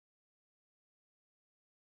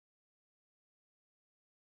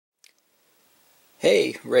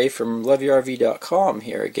Hey, Ray from loveyourrv.com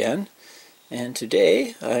here again, and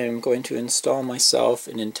today I am going to install myself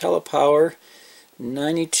an INTELI-POWER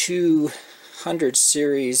 9200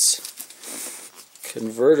 series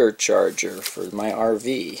converter charger for my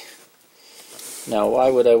RV. Now,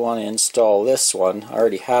 why would I want to install this one? I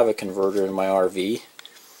already have a converter in my RV.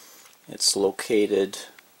 It's located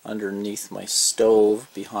underneath my stove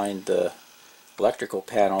behind the electrical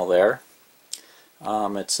panel there.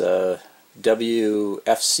 It's a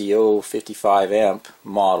WFCO 55 amp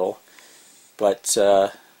model, but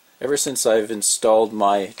ever since I've installed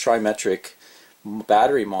my trimetric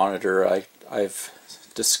battery monitor, I've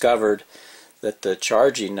discovered that the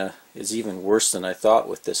charging is even worse than I thought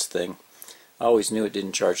with this thing. I always knew it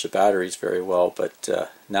didn't charge the batteries very well, but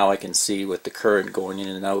now I can see with the current going in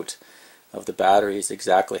and out of the batteries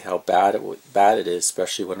exactly how bad it is,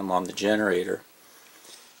 especially when I'm on the generator.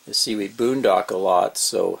 You see, we boondock a lot,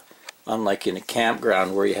 so unlike in a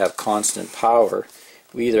campground where you have constant power,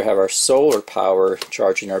 we either have our solar power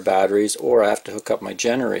charging our batteries or I have to hook up my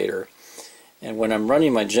generator. And when I'm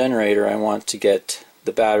running my generator, I want to get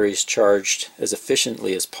the batteries charged as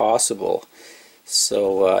efficiently as possible,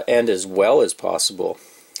 so and as well as possible.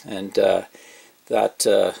 And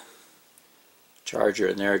that charger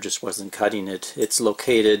in there just wasn't cutting it. It's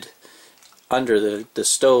located under the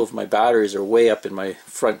stove. My batteries are way up in my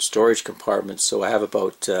front storage compartment, so I have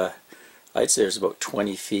about I'd say there's about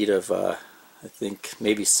 20 feet of I think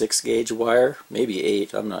maybe 6 gauge wire, maybe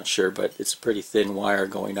 8, I'm not sure, but it's a pretty thin wire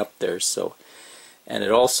going up there. So, and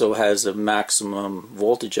it also has a maximum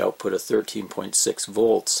voltage output of 13.6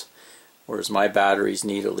 volts, whereas my batteries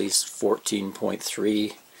need at least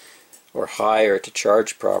 14.3 or higher to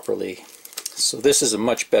charge properly. So this is a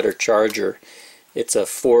much better charger. It's a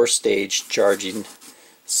 4-stage charging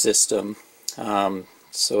system,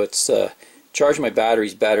 so it's charge my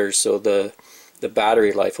batteries better, so the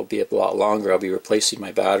battery life will be a lot longer. I'll be replacing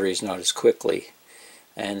my batteries not as quickly.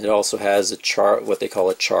 And it also has what they call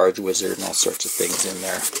a charge wizard and all sorts of things in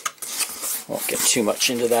there. Won't get too much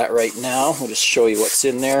into that right now. We'll just show you what's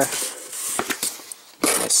in there.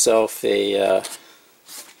 Got myself a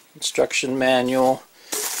instruction manual,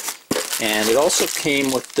 and it also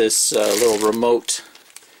came with this little remote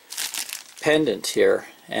pendant here.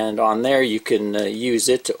 And on there you can use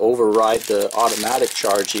it to override the automatic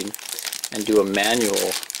charging and do a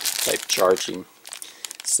manual type charging.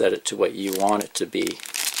 Set it to what you want it to be,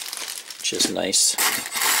 which is nice.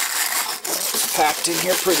 It's packed in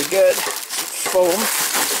here pretty good. Foam.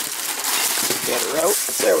 Get her out.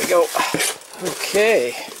 There we go.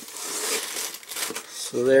 Okay.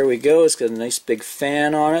 So there we go. It's got a nice big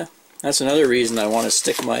fan on it. That's another reason I want to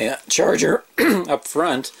stick my charger up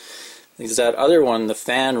front. Because that other one, the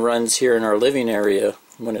fan runs here in our living area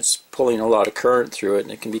when it's pulling a lot of current through it,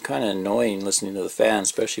 and it can be kind of annoying listening to the fan,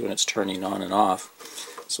 especially when it's turning on and off.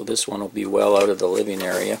 So this one will be well out of the living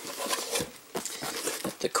area.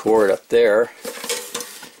 Get the cord up there,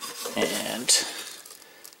 and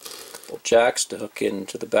a couple jacks to hook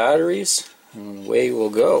into the batteries, and away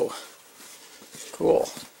we'll go. Cool.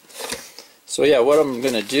 So yeah, what I'm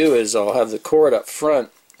going to do is I'll have the cord up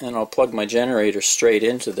front, and I'll plug my generator straight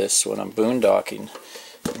into this when I'm boondocking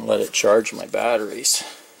and let it charge my batteries.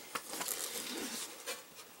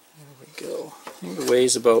 There we go. I think it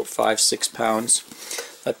weighs about 5-6 pounds.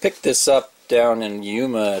 I picked this up down in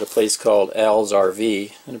Yuma at a place called Al's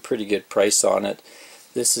RV, and a pretty good price on it.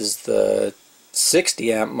 This is the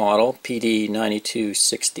 60 amp model,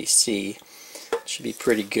 PD9260C. It should be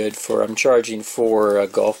pretty good for, I'm charging 4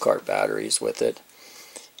 golf cart batteries with it.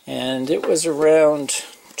 And it was around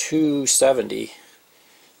 $270,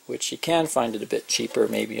 which you can find it a bit cheaper,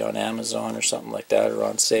 maybe on Amazon or something like that, or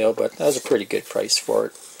on sale, but that was a pretty good price for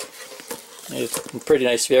it. It's pretty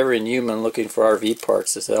nice if you're ever in Yuma looking for RV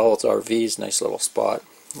parts. This Al's RV's nice little spot.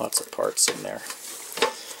 Lots of parts in there.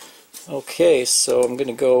 Okay, so I'm going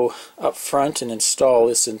to go up front and install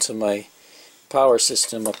this into my power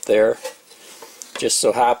system up there. Just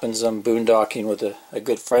so happens I'm boondocking with a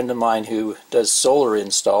good friend of mine who does solar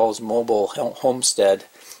installs, mobile homestead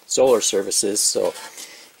solar services, so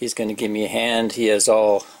he's going to give me a hand. He has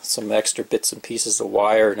some extra bits and pieces of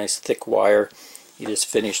wire, nice thick wire. He just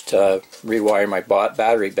finished rewiring my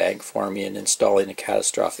battery bank for me and installing a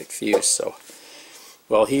catastrophic fuse. So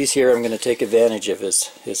while he's here, I'm going to take advantage of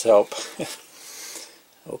his help.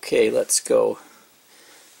 Okay, let's go.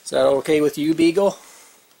 Is that okay with you, Beagle?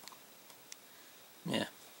 Yeah.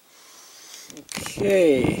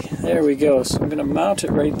 Okay, there we go. So I'm going to mount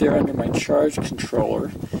it right there under my charge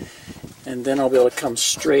controller, and then I'll be able to come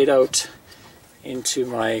straight out into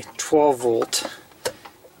my 12 volt,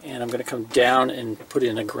 and I'm going to come down and put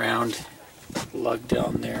in a ground lug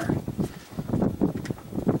down there.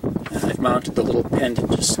 And I've mounted the little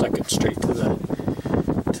pendant, just stuck it straight to the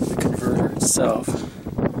converter itself.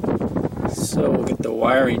 So we'll get the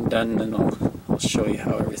wiring done and I'll show you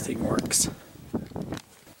how everything works.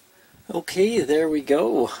 Okay, there we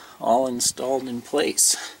go, all installed in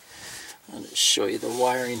place. I'll just show you the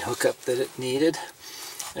wiring hookup that it needed.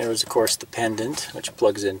 There was of course the pendant, which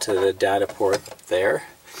plugs into the data port there.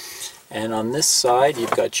 And on this side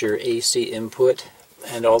you've got your AC input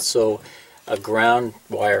and also a ground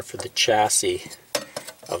wire for the chassis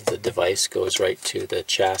of the device, goes right to the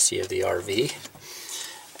chassis of the RV.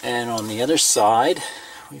 And on the other side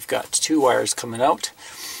we've got two wires coming out,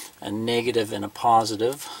 a negative and a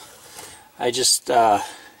positive. I just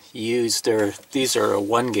used these are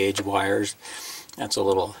 1 gauge wires. That's a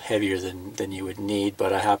little heavier than you would need,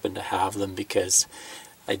 but I happen to have them because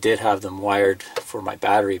I did have them wired for my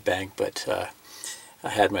battery bank, but I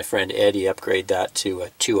had my friend Eddie upgrade that to a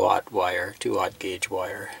 2-aught gauge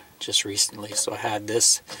wire just recently, so I had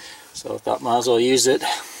this, so I thought might as well use it.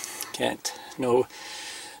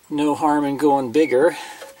 No harm in going bigger.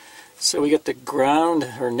 So we got the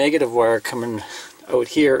ground or negative wire coming out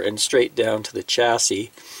here and straight down to the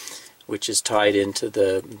chassis, which is tied into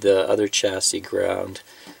the other chassis ground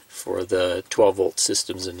for the 12-volt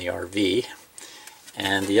systems in the RV.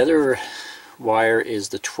 And the other wire is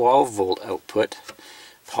the 12-volt output,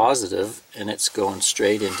 positive, and it's going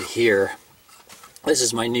straight into here. This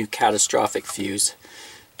is my new catastrophic fuse,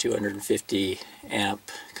 250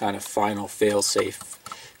 amp kind of final fail-safe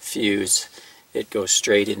fuse. It goes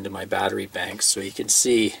straight into my battery bank, so you can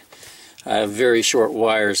see I have very short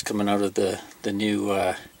wires coming out of the new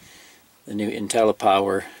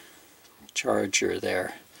INTELI-POWER charger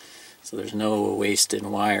there, so there's no waste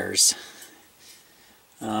in wires.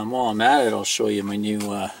 While I'm at it, I'll show you my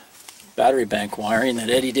new battery bank wiring that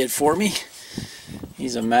Eddie did for me.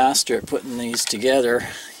 He's a master at putting these together.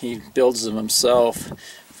 He builds them himself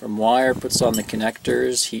from wire, puts on the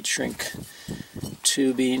connectors, heat shrink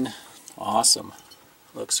tubing. Awesome,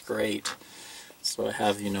 looks great. So I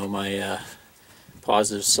have, my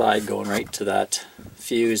positive side going right to that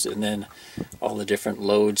fuse, and then all the different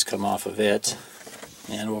loads come off of it.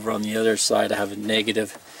 And over on the other side I have a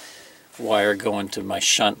negative wire going to my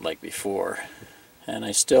shunt like before. And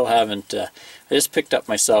I still haven't, I just picked up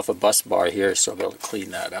myself a bus bar here, so I'll be able to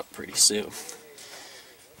clean that up pretty soon.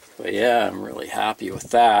 But yeah, I'm really happy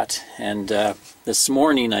with that. And this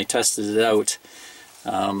morning I tested it out.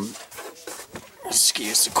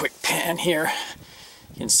 Excuse the quick pan here.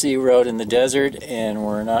 You can see we're out in the desert and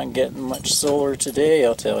we're not getting much solar today,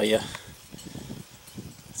 I'll tell you.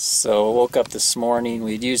 So I woke up this morning.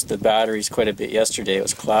 We'd used the batteries quite a bit yesterday. It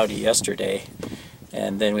was cloudy yesterday.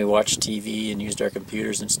 And then we watched TV and used our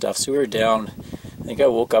computers and stuff. So we were down, I think I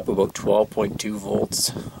woke up about 12.2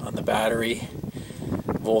 volts on the battery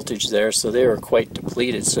voltage there. So they were quite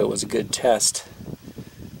depleted, so it was a good test.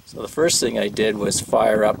 So the first thing I did was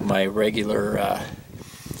fire up my regular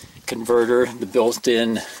converter, the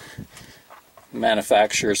built-in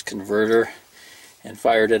manufacturer's converter, and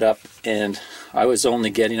fired it up, and I was only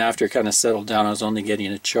getting, after it kind of settled down, I was only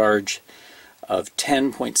getting a charge of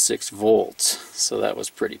 10.6 volts, so that was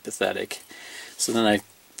pretty pathetic. So then I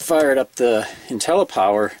fired up the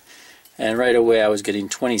INTELI-POWER, and right away I was getting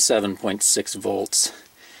 27.6 volts.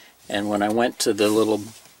 And when I went to the little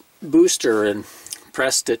booster and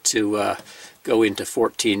pressed it to go into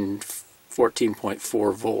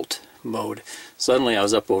 14.4 volt mode, suddenly I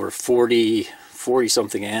was up over 40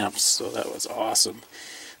 something amps, so that was awesome.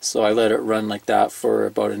 So I let it run like that for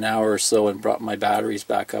about an hour or so and brought my batteries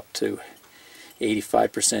back up to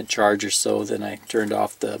 85% charge or so. Then I turned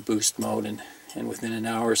off the boost mode, and within an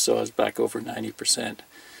hour or so I was back over 90%.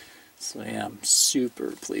 So yeah, I'm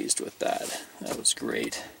super pleased with that. That was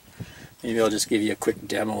great. Maybe I'll just give you a quick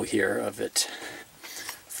demo here of it.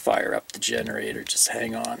 Fire up the generator, just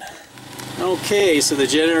hang on. Okay, so the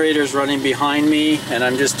generator's running behind me and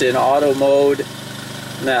I'm just in auto mode.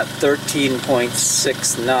 I'm at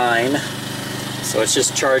 13.69, so it's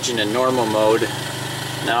just charging in normal mode.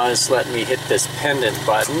 Now just let me hit this pendant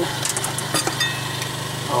button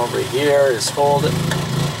over here, just hold it.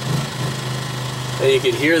 So you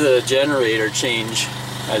could hear the generator change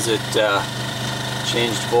as it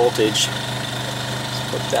changed voltage.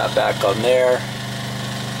 Let's put that back on there.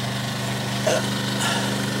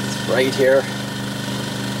 It's right here.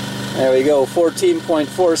 There we go,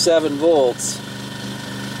 14.47 volts.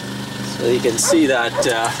 So you can see that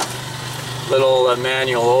little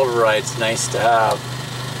manual override's nice to have.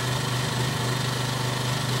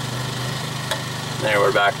 There,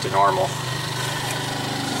 we're back to normal.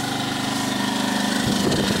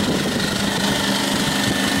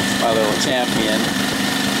 my little champion.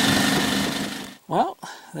 Well,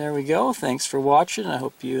 there we go. Thanks for watching. I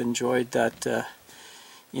hope you enjoyed that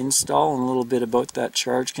install and a little bit about that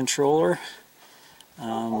charge controller.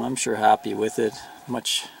 I'm sure happy with it.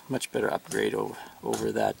 Much better upgrade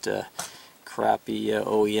over that crappy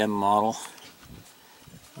OEM model.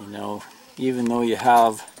 You know, even though you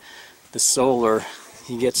have the solar,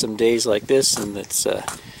 you get some days like this and it's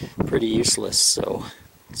pretty useless. So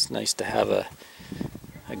it's nice to have a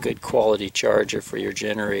good quality charger for your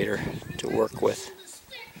generator to work with.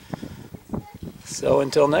 So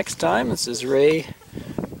until next time, this is Ray,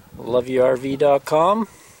 loveyourrv.com.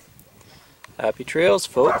 Happy trails,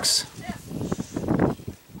 folks.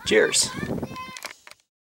 Cheers.